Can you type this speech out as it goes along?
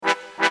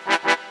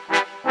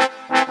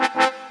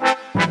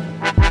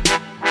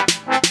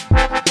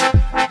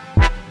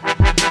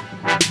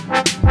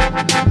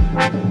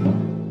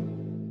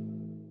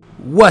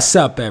What's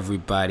up,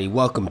 everybody?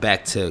 Welcome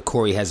back to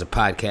Corey Has a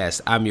Podcast.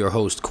 I'm your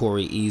host,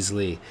 Corey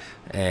Easley,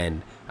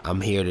 and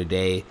I'm here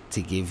today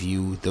to give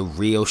you the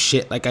real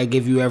shit like I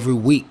give you every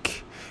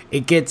week.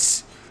 It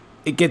gets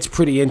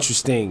pretty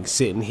interesting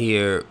sitting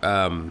here,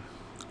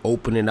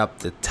 opening up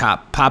the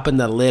top, popping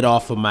the lid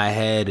off of my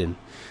head and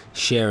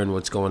sharing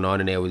what's going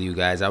on in there with you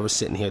guys. I was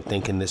sitting here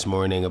thinking this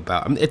morning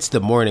about, it's the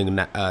morning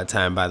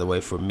time, by the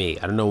way, for me.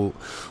 I don't know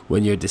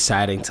when you're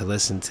deciding to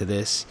listen to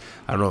this.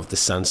 I don't know if the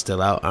sun's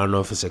still out. I don't know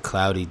if it's a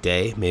cloudy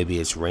day. Maybe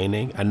it's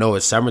raining. I know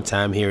it's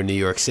summertime here in New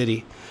York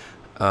City.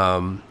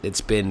 It's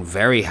been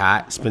very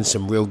hot. It's been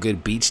some real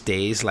good beach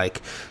days,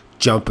 like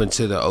jump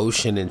into the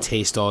ocean and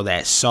taste all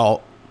that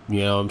salt.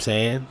 You know what I'm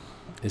saying?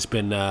 It's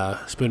been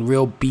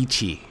real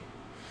beachy.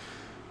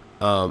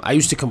 I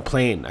used to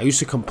complain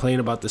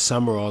about the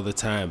summer all the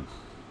time,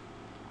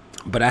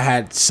 but I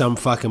had some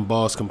fucking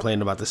balls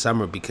complaining about the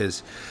summer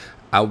because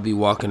I would be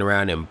walking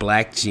around in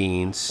black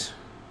jeans,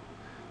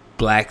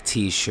 black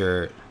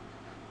t-shirt,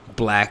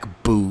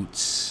 black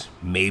boots,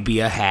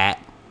 maybe a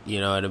hat, you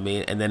know what I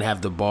mean? And then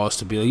have the balls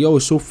to be like, yo,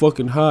 it's so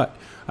fucking hot.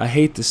 I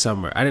hate the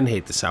summer. I didn't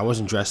hate the summer. I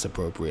wasn't dressed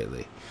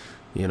appropriately,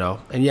 you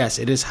know? And yes,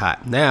 it is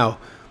hot. Now,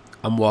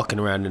 I'm walking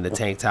around in a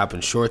tank top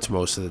and shorts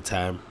most of the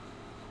time,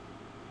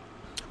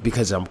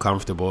 because I'm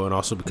comfortable and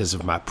also because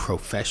of my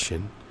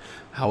profession.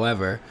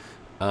 However,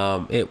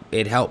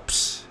 it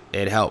helps.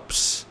 It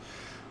helps.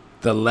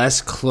 The less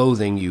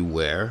clothing you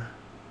wear,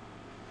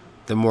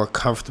 the more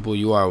comfortable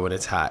you are when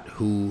it's hot.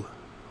 Who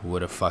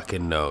would have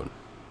fucking known?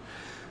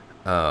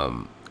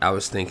 I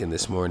was thinking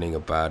this morning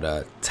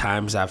about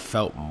times I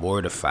felt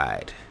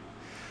mortified.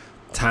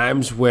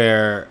 Times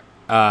where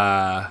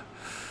I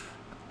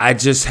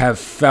just have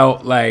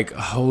felt like,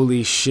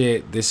 holy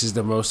shit, this is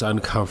the most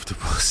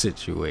uncomfortable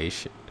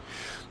situation.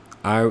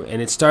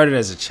 And it started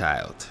as a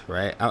child,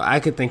 right? I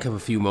could think of a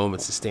few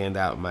moments that stand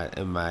out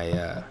in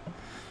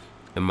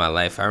my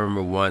life. I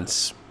remember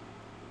once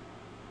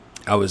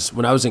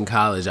when I was in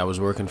college, I was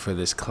working for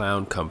this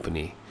clown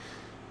company,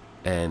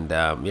 and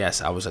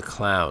yes, I was a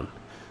clown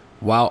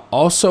while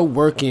also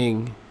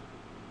working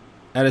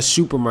at a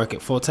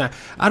supermarket full time.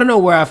 I don't know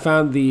where I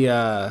found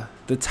the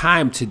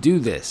time to do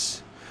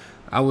this.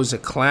 I was a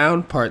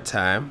clown part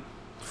time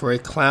for a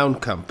clown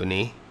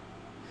company.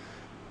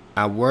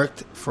 I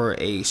worked for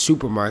a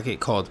supermarket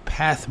called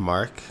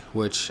Pathmark,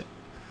 which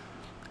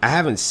I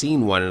haven't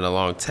seen one in a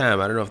long time.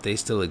 I don't know if they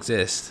still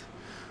exist.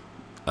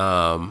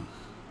 And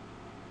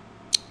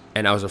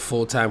I was a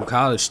full-time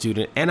college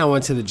student, and I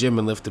went to the gym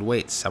and lifted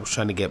weights. I was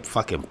trying to get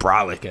fucking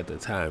brolic at the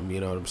time, you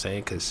know what I'm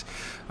saying? Because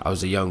I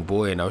was a young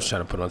boy, and I was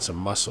trying to put on some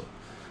muscle.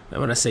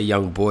 And when I say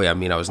young boy, I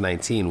mean I was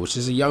 19, which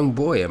is a young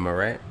boy, am I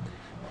right?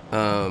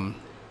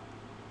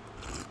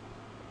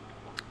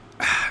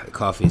 The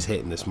coffee's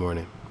hitting this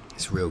morning.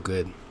 It's real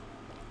good.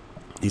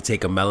 You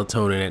take a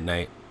melatonin at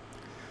night,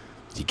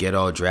 you get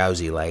all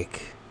drowsy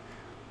like,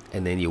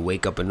 and then you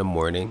wake up in the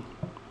morning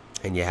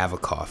and you have a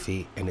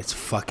coffee and it's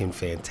fucking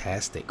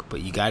fantastic.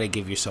 But you got to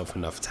give yourself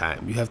enough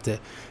time. You have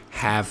to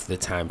have the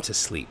time to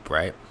sleep,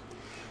 right?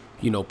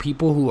 You know,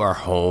 people who are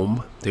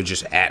home, they're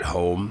just at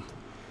home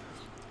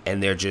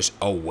and they're just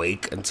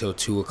awake until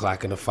 2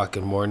 o'clock in the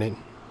fucking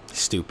morning.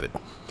 Stupid.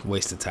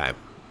 Waste of time.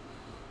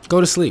 Go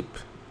to sleep.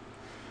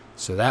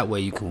 So that way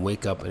you can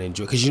wake up and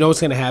enjoy. Because you know what's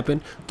going to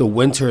happen? The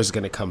winter is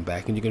going to come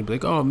back. And you're going to be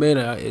like, oh, man,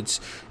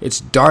 it's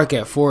dark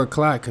at 4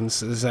 o'clock. And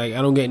it's like,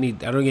 I don't get any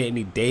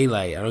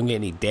daylight. I don't get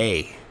any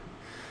day.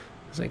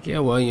 It's like, yeah,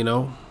 well, you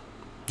know,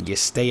 you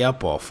stay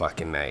up all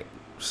fucking night.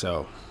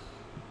 So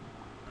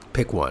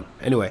pick one.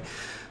 Anyway,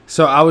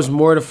 so I was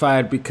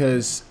mortified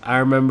because I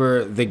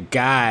remember the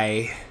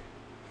guy.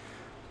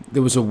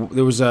 There was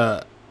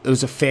a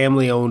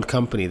family-owned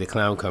company, the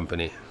clown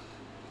company.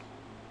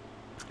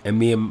 And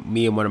me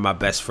and one of my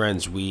best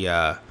friends, we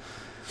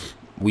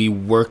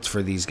worked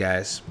for these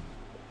guys.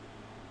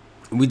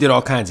 We did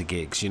all kinds of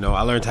gigs, you know.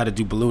 I learned how to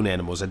do balloon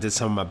animals. I did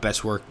some of my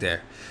best work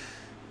there.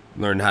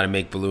 Learned how to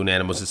make balloon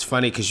animals. It's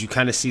funny because you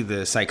kind of see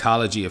the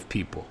psychology of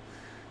people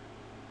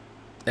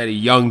at a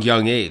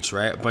young age,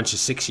 right? A bunch of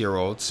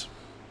 6-year-olds.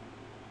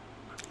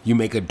 You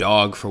make a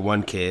dog for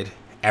one kid.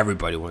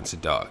 Everybody wants a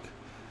dog.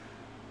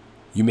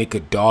 You make a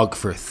dog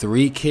for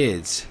 3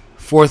 kids.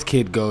 4th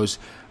kid goes,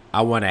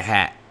 I want a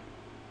hat.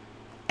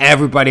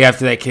 Everybody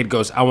after that kid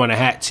goes, I want a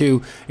hat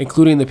too,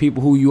 including the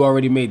people who you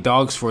already made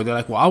dogs for. They're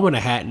like, well, I want a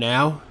hat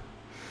now.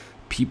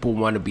 People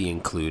want to be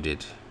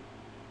included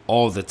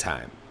all the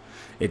time.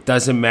 It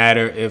doesn't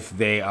matter if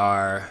they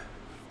are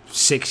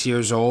 6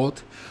 years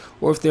old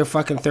or if they're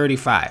fucking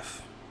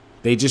 35.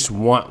 They just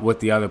want what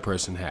the other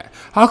person had.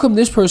 How come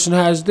this person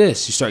has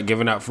this? You start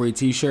giving out free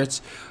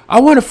t-shirts.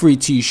 I want a free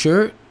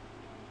t-shirt.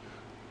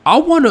 I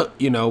want to,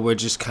 you know, we're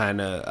just kind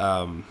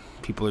of,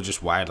 people are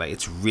just wired. Like,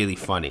 it's really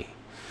funny.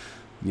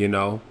 You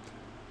know,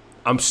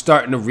 I'm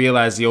starting to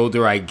realize the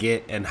older I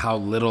get and how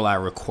little I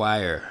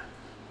require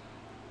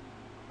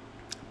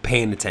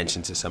paying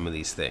attention to some of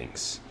these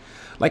things.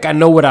 Like, I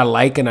know what I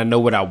like and I know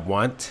what I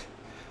want,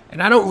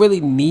 and I don't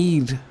really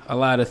need a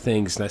lot of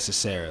things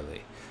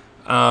necessarily.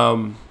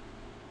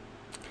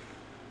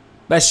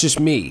 That's just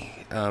me.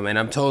 And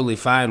I'm totally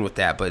fine with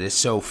that. But it's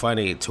so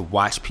funny to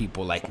watch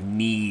people like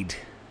need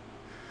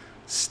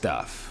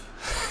stuff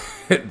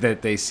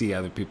that they see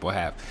other people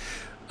have.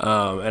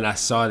 And I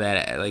saw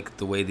that, like,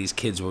 the way these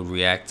kids would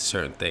react to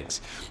certain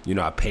things. You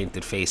know, I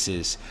painted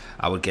faces.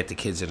 I would get the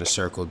kids in a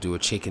circle, do a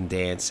chicken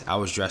dance. I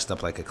was dressed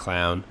up like a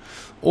clown.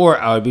 Or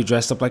I would be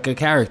dressed up like a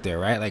character,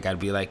 right? Like, I'd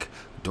be like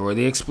Dora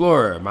the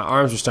Explorer. My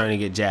arms were starting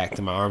to get jacked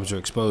and my arms were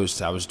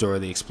exposed. I was Dora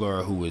the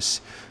Explorer who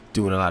was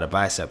doing a lot of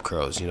bicep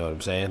curls. You know what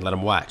I'm saying? Let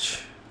them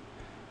watch.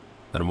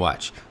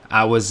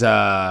 I was...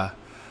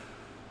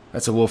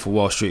 That's a Wolf of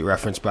Wall Street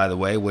reference, by the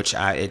way, which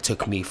it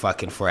took me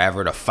fucking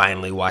forever to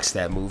finally watch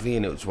that movie,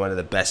 and it was one of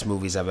the best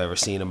movies I've ever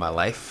seen in my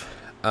life.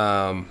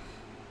 Love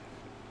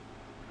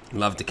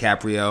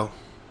DiCaprio.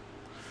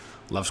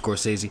 Love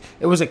Scorsese.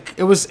 It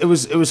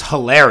was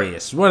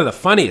hilarious. One of the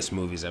funniest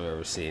movies I've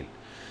ever seen.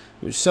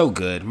 It was so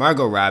good.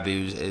 Margot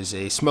Robbie is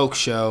a smoke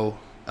show.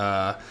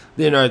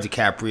 Leonardo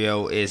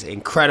DiCaprio is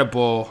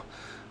incredible.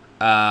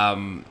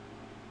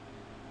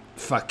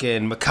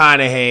 Fucking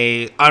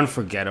McConaughey,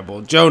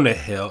 unforgettable. Jonah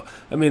Hill.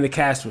 I mean, the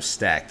cast was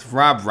stacked.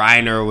 Rob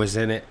Reiner was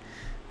in it.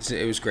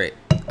 It was great.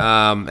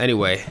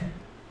 Anyway.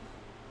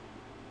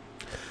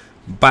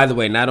 By the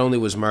way, not only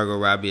was Margot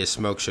Robbie a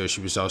smoke show,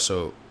 she was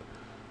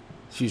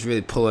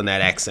really pulling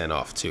that accent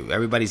off, too.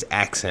 Everybody's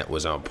accent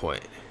was on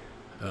point.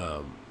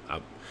 I'm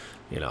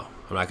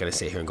not going to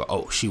sit here and go,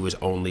 oh, she was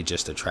only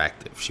just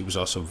attractive. She was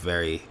also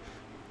very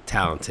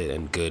talented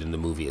and good in the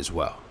movie as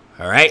well.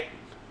 All right.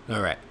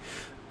 What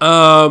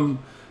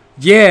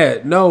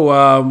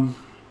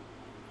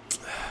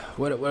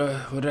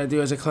did I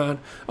do as a clown?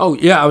 Oh,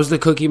 yeah, I was the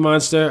Cookie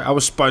Monster. I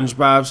was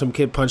SpongeBob. Some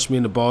kid punched me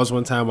in the balls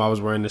one time while I was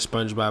wearing the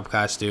SpongeBob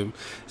costume.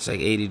 It's like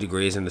 80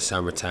 degrees in the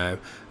summertime.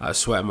 I was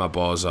sweating my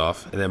balls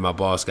off, and then my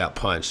balls got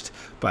punched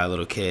by a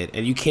little kid.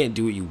 And you can't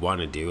do what you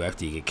want to do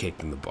after you get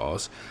kicked in the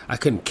balls. I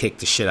couldn't kick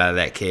the shit out of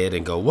that kid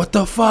and go, what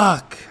the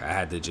fuck? I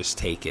had to just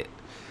take it.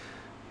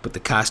 But the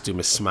costume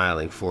is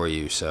smiling for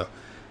you, so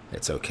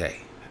it's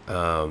okay.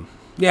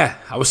 Yeah,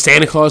 I was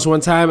Santa Claus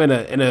one time in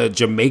a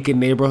Jamaican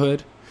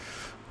neighborhood,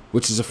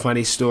 which is a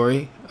funny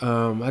story.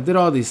 I did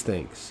all these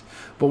things.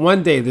 But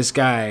one day, this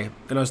guy,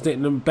 and I was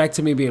thinking, back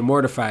to me being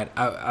mortified,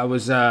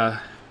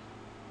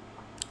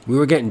 we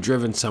were getting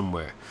driven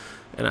somewhere.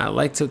 And I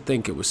like to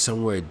think it was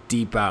somewhere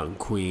deep out in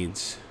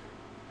Queens,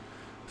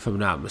 if I'm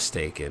not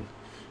mistaken.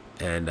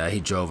 And he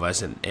drove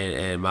us,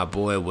 and my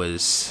boy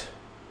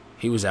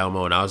he was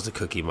Elmo, and I was the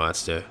Cookie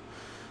Monster.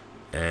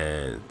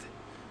 And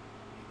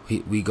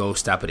we go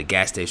stop at a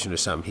gas station or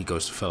something. He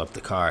goes to fill up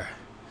the car.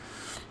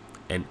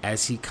 And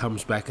as he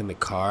comes back in the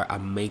car,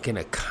 I'm making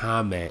a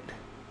comment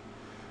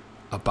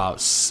about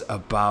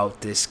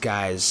this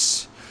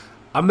guy's...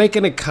 I'm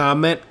making a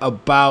comment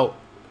about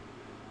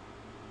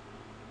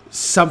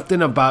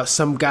something about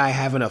some guy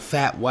having a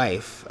fat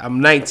wife. I'm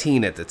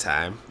 19 at the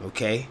time,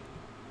 okay?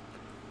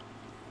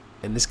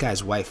 And this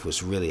guy's wife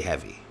was really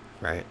heavy,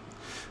 right?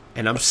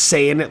 And I'm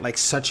saying it like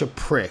such a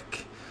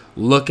prick.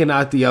 Looking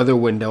out the other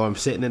window, I'm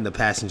sitting in the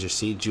passenger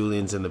seat.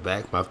 Julian's in the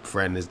back. My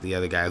friend is the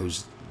other guy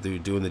who's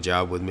doing the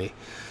job with me.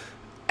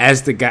 And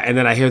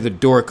then I hear the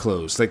door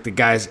close. Like the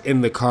guy's in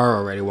the car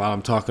already while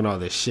I'm talking all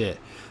this shit.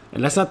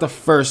 And that's not the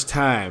first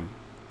time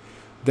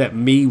that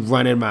me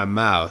running my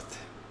mouth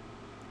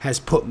has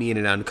put me in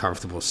an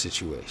uncomfortable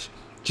situation.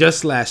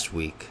 Just last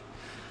week,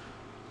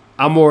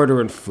 I'm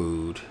ordering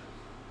food.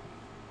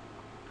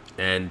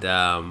 And,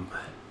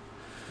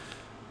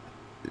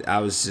 I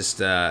was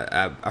just,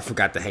 I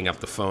forgot to hang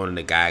up the phone, and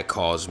the guy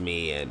calls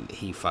me, and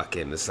he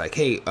fucking is like,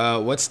 hey,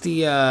 what's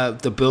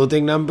the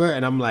building number?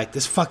 And I'm like,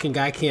 this fucking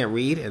guy can't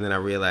read. And then I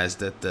realized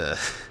that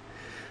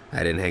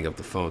I didn't hang up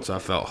the phone, so I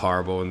felt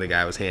horrible when the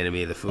guy was handing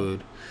me the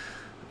food,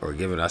 or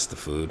giving us the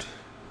food.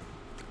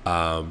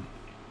 There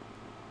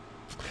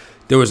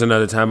was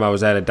another time I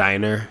was at a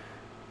diner,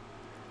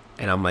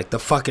 and I'm like, the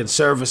fucking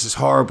service is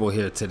horrible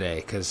here today,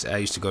 because I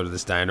used to go to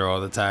this diner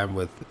all the time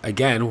with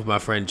my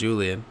friend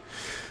Julian.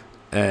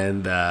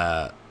 And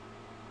the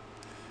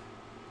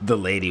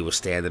lady was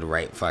standing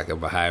right fucking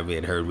behind me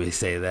and heard me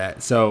say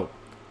that. So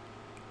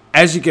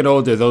as you get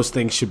older, those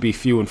things should be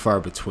few and far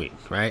between,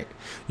 right?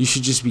 You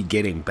should just be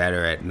getting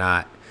better at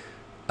not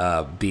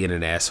being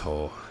an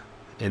asshole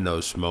in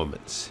those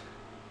moments.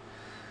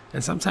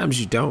 And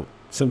sometimes you don't.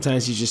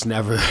 Sometimes you just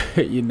never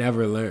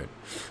learn.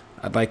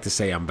 I'd like to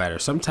say I'm better.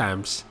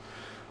 Sometimes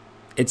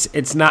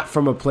it's not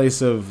from a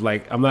place of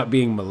like, I'm not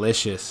being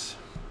malicious.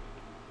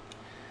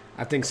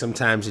 I think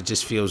sometimes it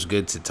just feels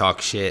good to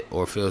talk shit,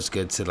 or feels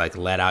good to like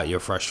let out your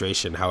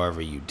frustration however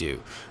you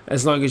do,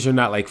 as long as you're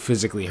not like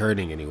physically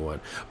hurting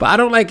anyone. But I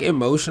don't like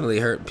emotionally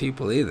hurting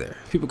people either.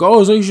 People go,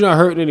 oh, as long as you're not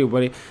hurting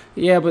anybody.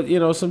 Yeah, but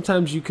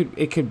sometimes you could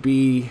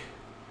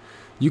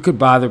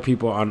bother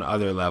people on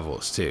other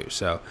levels too.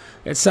 So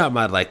it's something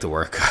I'd like to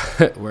work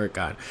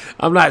on.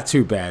 I'm not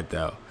too bad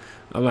though.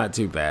 I'm not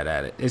too bad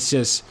at it. It's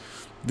just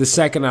the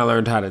second I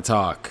learned how to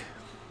talk,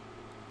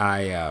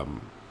 I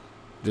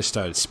just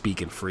started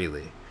speaking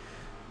freely,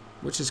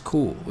 which is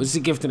cool. It's a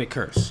gift and a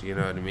curse, you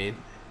know what I mean?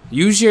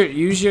 Use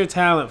your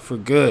talent for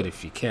good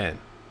if you can.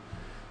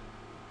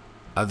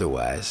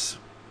 otherwise.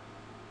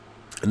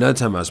 Another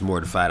time I was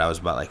mortified, I was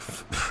about like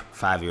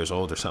 5 years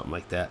old or something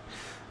like that.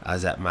 I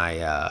was at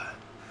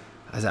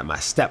my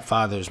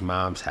stepfather's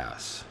mom's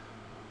house,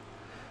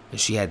 and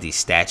she had these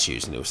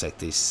statues, and it was like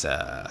these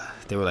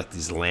they were like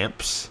these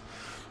lamps.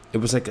 It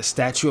was like a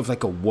statue of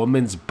like a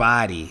woman's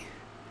body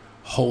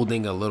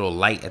holding a little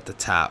light at the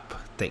top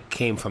that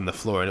came from the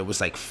floor, and it was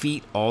like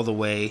feet all the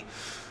way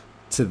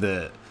to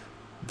the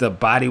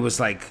body was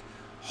like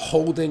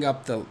holding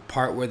up the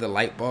part where the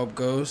light bulb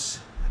goes,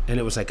 and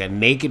it was like a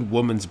naked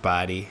woman's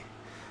body,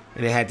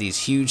 and it had these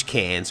huge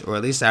cans, or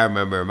at least I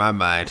remember in my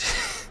mind.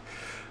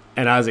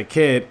 And I was a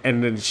kid,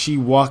 and then she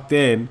walked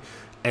in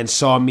and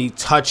saw me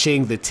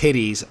touching the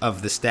titties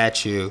of the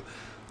statue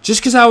just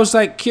because I was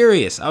like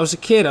curious. I was a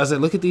kid. I was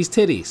like, look at these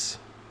titties.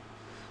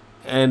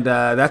 And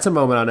that's a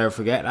moment I'll never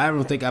forget. I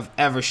don't think I've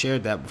ever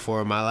shared that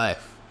before in my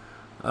life.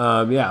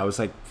 I was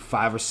like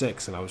 5 or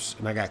 6,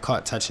 and I got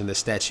caught touching the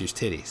statue's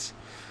titties.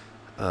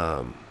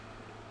 And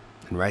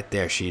right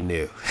there, she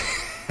knew.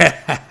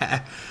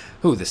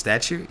 Who, the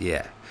statue?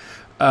 Yeah.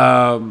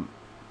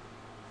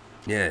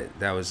 Yeah,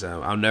 that was,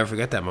 I'll never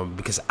forget that moment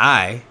because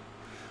I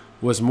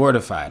was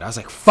mortified. I was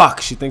like, fuck,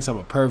 she thinks I'm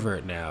a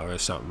pervert now or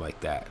something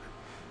like that.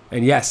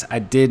 And yes, I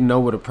did know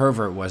what a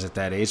pervert was at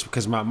that age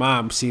because my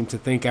mom seemed to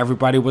think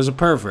everybody was a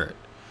pervert.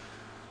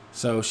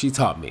 So she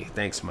taught me.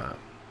 Thanks, Mom.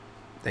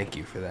 Thank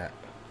you for that.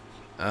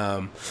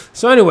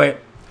 So anyway,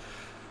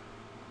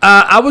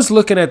 I was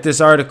looking at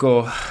this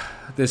article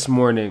this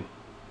morning.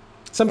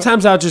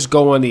 Sometimes I'll just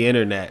go on the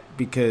internet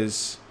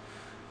because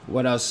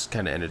what else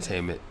kind of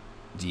entertainment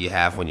do you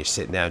have when you're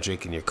sitting down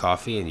drinking your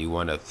coffee and you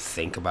want to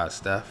think about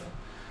stuff,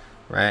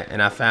 right?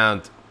 And I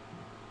found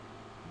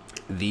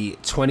the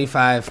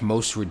 25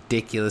 most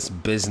ridiculous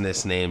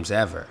business names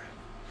ever.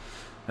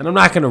 And I'm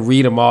not going to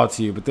read them all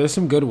to you, but there's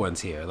some good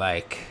ones here.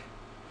 Like,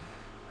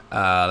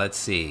 let's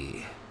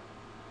see.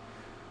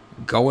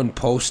 Going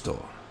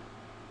Postal.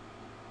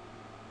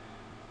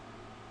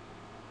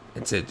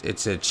 It's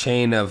a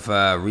chain of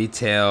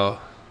retail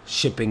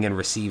shipping and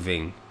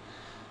receiving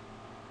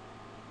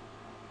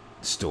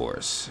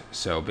stores.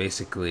 So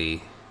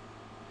basically,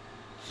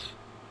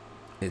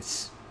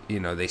 it's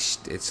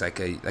it's like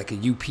a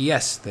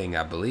UPS thing,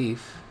 I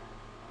believe,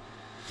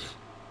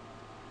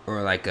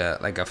 or like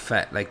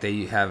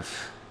they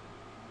have.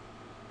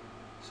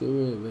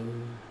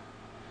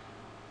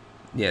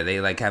 Yeah,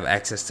 they like have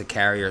access to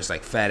carriers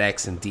like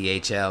FedEx and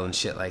DHL and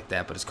shit like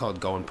that, but it's called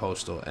Going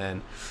Postal,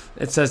 and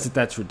it says that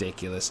that's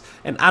ridiculous.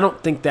 And I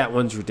don't think that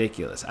one's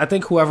ridiculous. I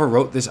think whoever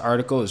wrote this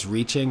article is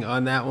reaching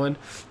on that one,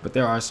 but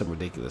there are some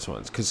ridiculous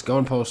ones. Because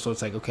Going Postal,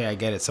 it's like, okay, I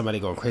get it, somebody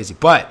going crazy.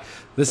 But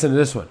listen to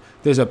this one.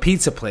 There's a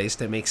pizza place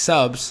that makes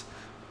subs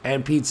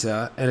and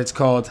pizza, and it's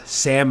called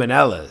Sam and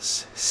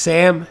Ella's.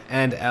 Sam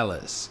and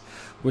Ella's,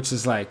 which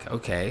is like,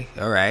 okay,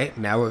 all right,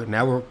 now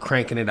we're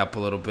cranking it up a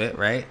little bit,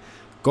 right?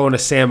 Going to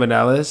Sam and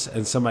Ella's,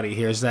 and somebody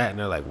hears that, and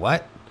they're like,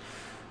 what?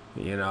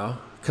 You know?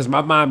 Because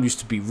my mom used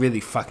to be really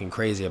fucking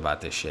crazy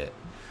about this shit.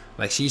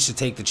 Like, she used to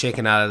take the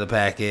chicken out of the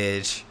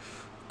package,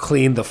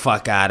 clean the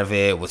fuck out of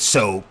it with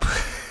soap,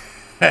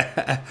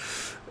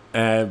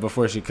 and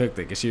before she cooked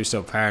it, because she was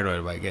so paranoid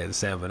about getting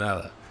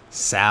salmonella.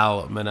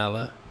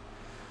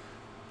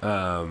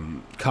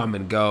 Come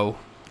and Go,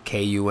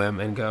 K-U-M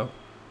and Go.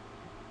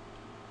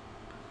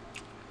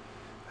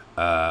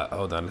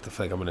 Hold on, I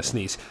feel like I'm going to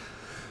sneeze.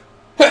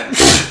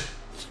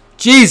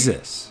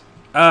 Jesus.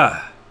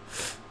 Anyway,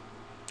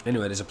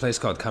 there's a place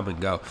called Come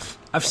and Go.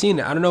 I've seen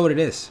it. I don't know what it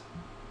is.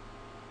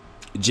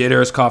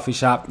 Jitters Coffee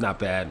Shop. Not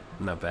bad.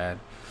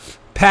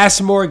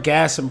 Passmore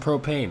Gas and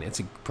Propane. It's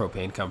a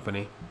propane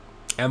company.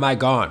 Am I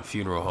Gone?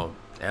 Funeral home.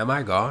 Am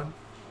I Gone?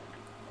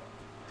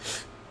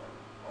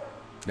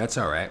 That's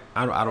all right.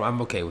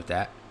 I'm okay with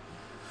that.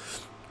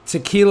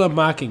 Tequila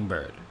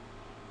Mockingbird.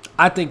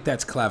 I think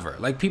that's clever.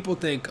 Like, people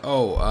think,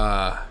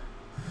 the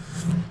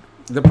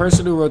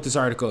person who wrote this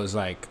article is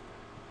like,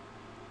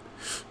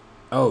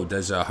 oh,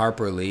 does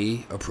Harper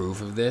Lee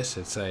approve of this?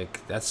 It's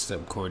like, that's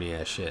some corny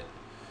ass shit.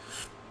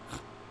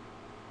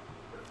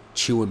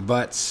 Chewing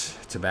Butts,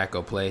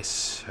 tobacco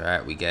place. All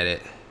right, we get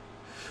it.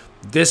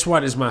 This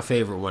one is my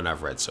favorite one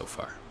I've read so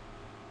far.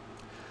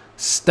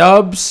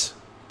 Stubbs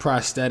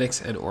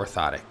Prosthetics and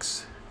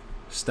Orthotics.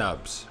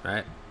 Stubbs,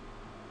 right?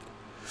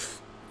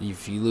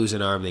 If you lose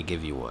an arm, they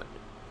give you one.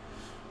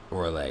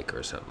 Or a leg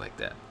or something like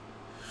that.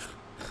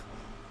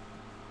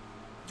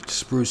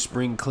 Spruce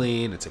Spring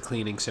Clean. It's a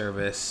cleaning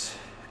service.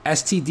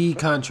 STD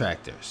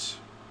Contractors.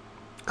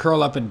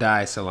 Curl Up and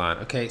Dye Salon.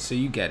 Okay, so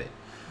you get it,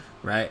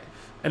 right?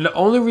 And the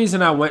only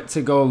reason I went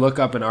to go look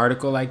up an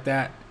article like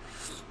that,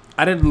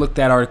 I didn't look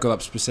that article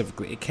up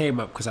specifically. It came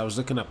up because I was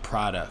looking up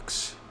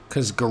products.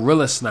 Because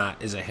Gorilla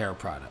Snot is a hair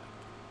product.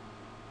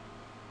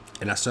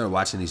 And I started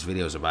watching these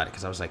videos about it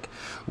because I was like,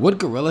 would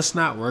Gorilla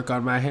Snot work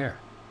on my hair?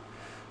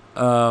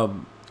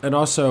 And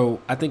also,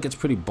 I think it's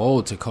pretty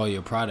bold to call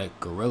your product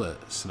Gorilla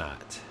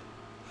Snot.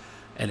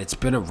 And it's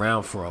been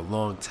around for a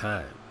long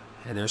time.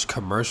 And there's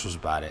commercials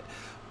about it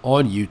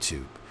on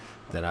YouTube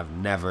that I've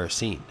never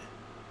seen.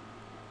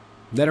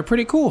 that are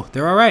pretty cool.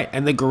 They're all right.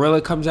 And the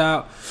gorilla comes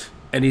out,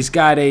 and he's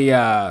got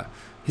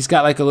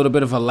like a little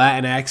bit of a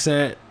Latin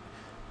accent,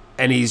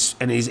 and he's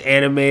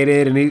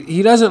animated, and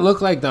he doesn't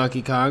look like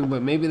Donkey Kong,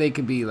 but maybe they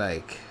could be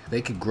like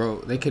they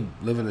could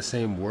live in the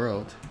same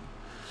world.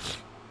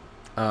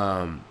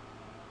 I'm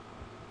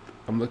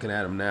looking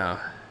at him now.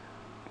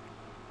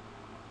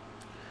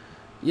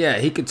 Yeah,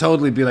 he could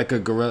totally be like a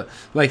gorilla.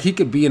 Like, he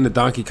could be in the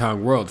Donkey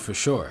Kong world for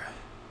sure.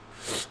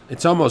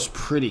 It's almost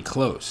pretty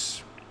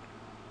close.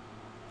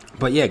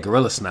 But yeah,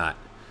 gorilla snot.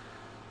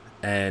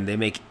 And they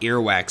make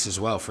earwax as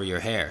well for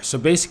your hair. So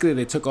basically,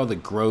 they took all the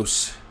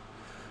gross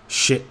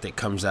shit that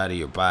comes out of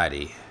your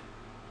body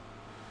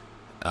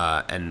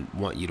and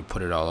want you to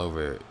put it all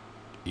over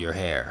your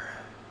hair,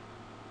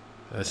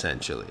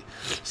 essentially.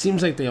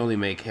 Seems like they only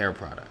make hair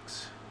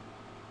products.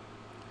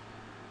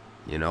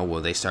 You know,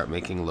 will they start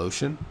making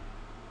lotion?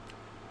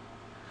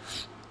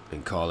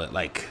 And call it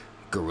like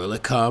gorilla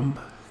cum,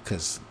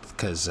 because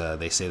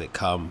they say that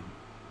cum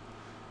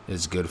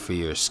is good for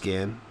your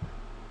skin,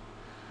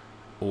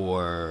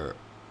 or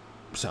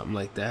something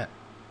like that.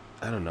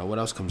 I don't know what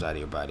else comes out of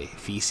your body.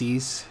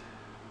 Feces.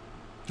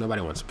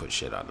 Nobody wants to put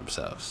shit on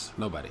themselves.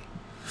 Nobody.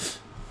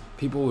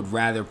 People would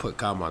rather put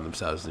cum on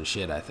themselves than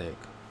shit, I think.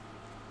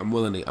 I'm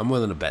willing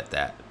to bet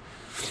that.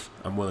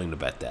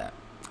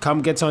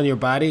 Cum gets on your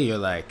body, you're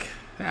like,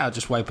 I'll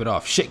just wipe it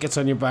off. Shit gets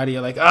on your body,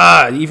 you're like,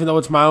 even though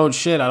it's my own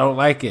shit, I don't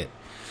like it.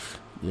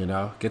 You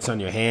know, gets on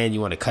your hand,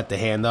 you want to cut the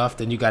hand off,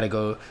 then you got to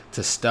go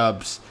to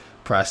Stubbs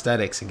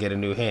Prosthetics and get a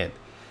new hand.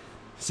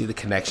 See the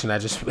connection I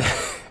just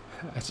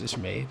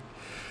made?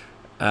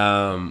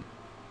 Yeah,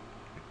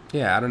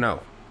 I don't know.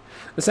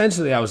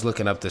 Essentially, I was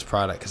looking up this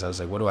product because I was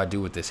like, what do I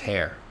do with this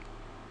hair?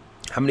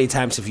 How many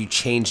times have you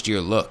changed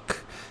your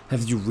look?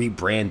 Have you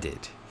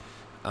rebranded?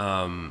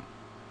 Have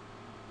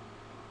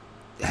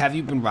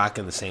you been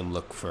rocking the same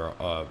look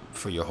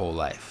for your whole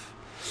life?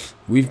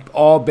 We've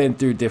all been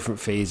through different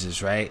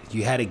phases, right?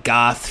 You had a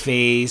goth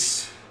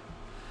phase.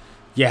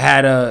 You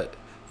had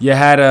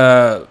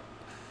a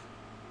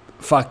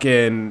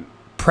fucking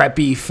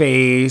preppy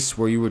phase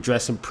where you were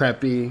dressing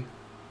preppy.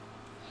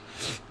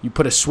 You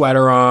put a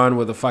sweater on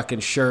with a fucking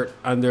shirt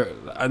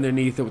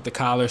underneath it with the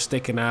collar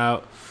sticking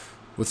out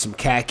with some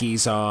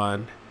khakis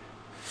on.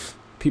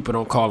 People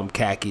don't call them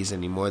khakis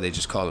anymore. They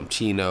just call them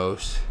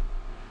chinos.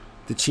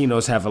 The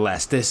chinos have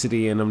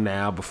elasticity in them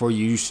now. Before,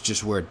 you used to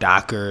just wear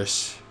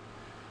Dockers.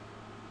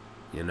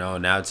 You know,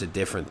 now it's a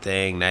different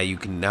thing.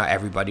 Now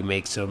everybody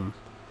makes them.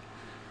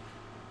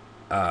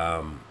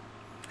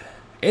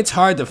 It's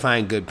hard to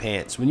find good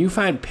pants. When you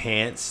find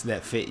pants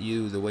that fit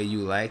you the way you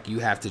like, you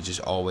have to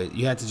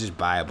just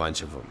buy a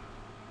bunch of them.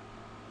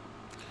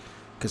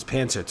 Because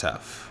pants are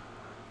tough.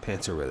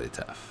 Pants are really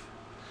tough.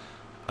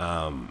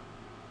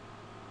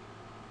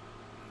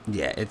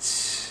 Yeah,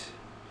 it's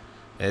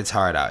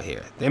hard out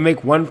here. They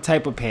make one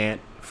type of pant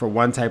for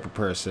one type of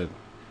person,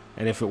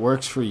 and if it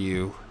works for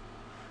you,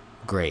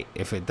 great.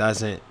 If it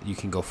doesn't, you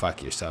can go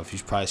fuck yourself. You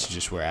probably should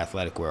just wear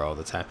athletic wear all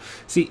the time.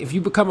 See, if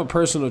you become a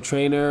personal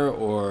trainer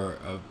or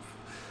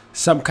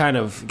some kind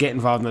of get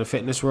involved in the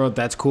fitness world,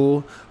 that's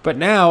cool. But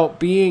now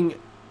wearing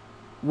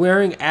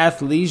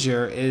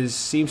athleisure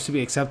seems to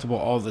be acceptable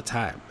all the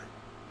time.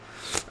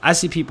 I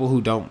see people who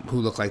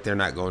look like they're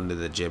not going to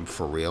the gym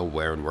for real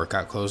wearing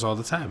workout clothes all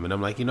the time. And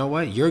I'm like, you know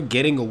what? You're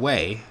getting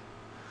away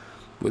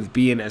with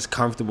being as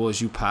comfortable as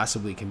you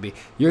possibly can be.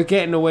 You're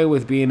getting away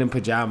with being in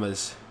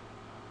pajamas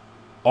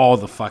all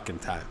the fucking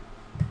time.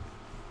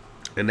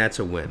 And that's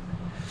a win.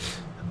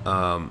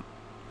 God.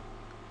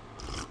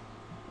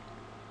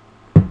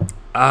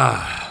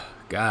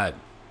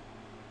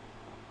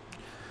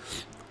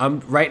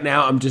 Right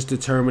now I'm just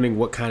determining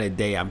what kind of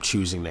day I'm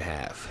choosing to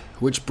have.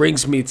 Which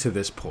brings me to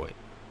this point.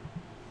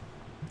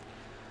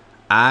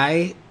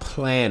 I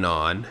plan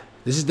on,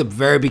 this is the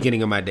very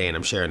beginning of my day and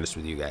I'm sharing this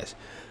with you guys.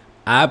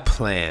 I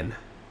plan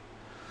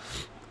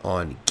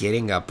on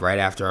getting up right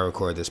after I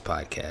record this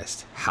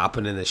podcast,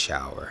 hopping in the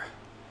shower,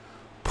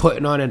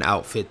 putting on an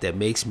outfit that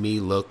makes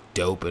me look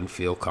dope and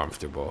feel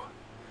comfortable,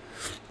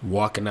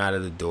 walking out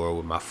of the door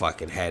with my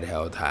fucking head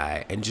held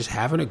high, and just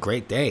having a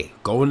great day.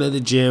 Going to the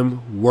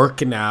gym,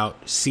 working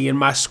out, seeing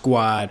my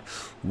squad,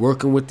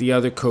 working with the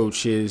other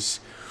coaches,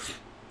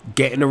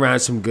 getting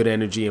around some good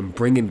energy and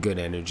bringing good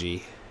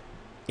energy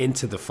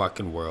into the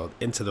fucking world,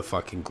 into the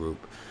fucking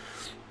group.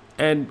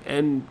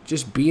 And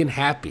just being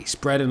happy,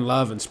 spreading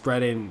love and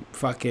spreading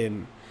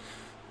fucking,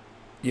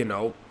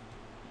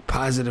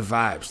 positive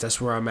vibes. That's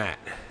where I'm at.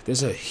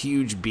 There's a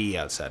huge bee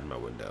outside my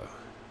window.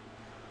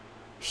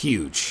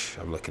 Huge.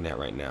 I'm looking at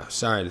right now.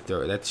 Sorry to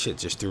throw it. That shit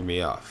just threw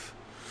me off.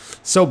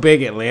 So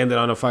big it landed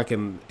on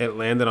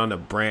a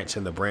branch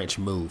and the branch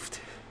moved.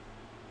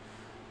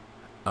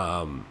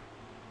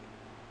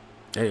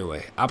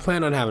 Anyway, I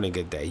plan on having a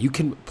good day. You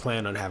can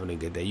plan on having a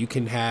good day. You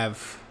can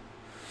have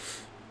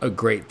a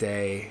great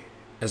day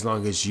as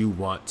long as you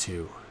want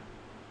to.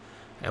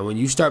 And when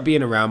you start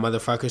being around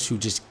motherfuckers who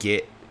just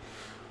get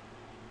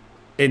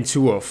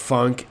into a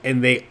funk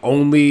and they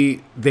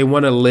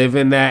want to live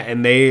in that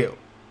and they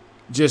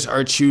just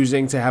are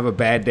choosing to have a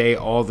bad day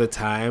all the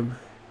time,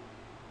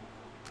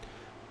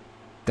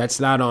 that's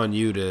not on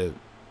you to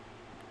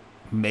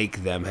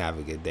make them have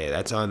a good day.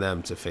 That's on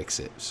them to fix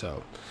it.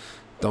 So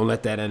don't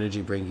let that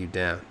energy bring you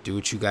down. Do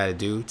what you got to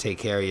do. Take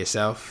care of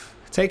yourself.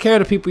 Take care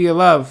of the people you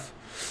love.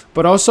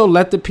 But also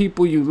let the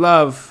people you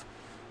love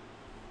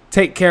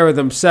take care of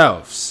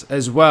themselves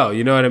as well.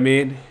 You know what I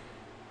mean?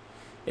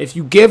 If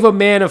you give a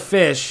man a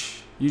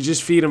fish, you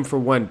just feed him for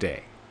one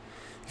day.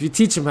 If you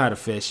teach him how to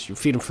fish, you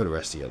feed him for the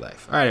rest of your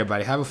life. All right,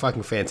 everybody. Have a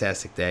fucking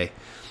fantastic day.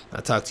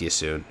 I'll talk to you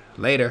soon.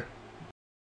 Later.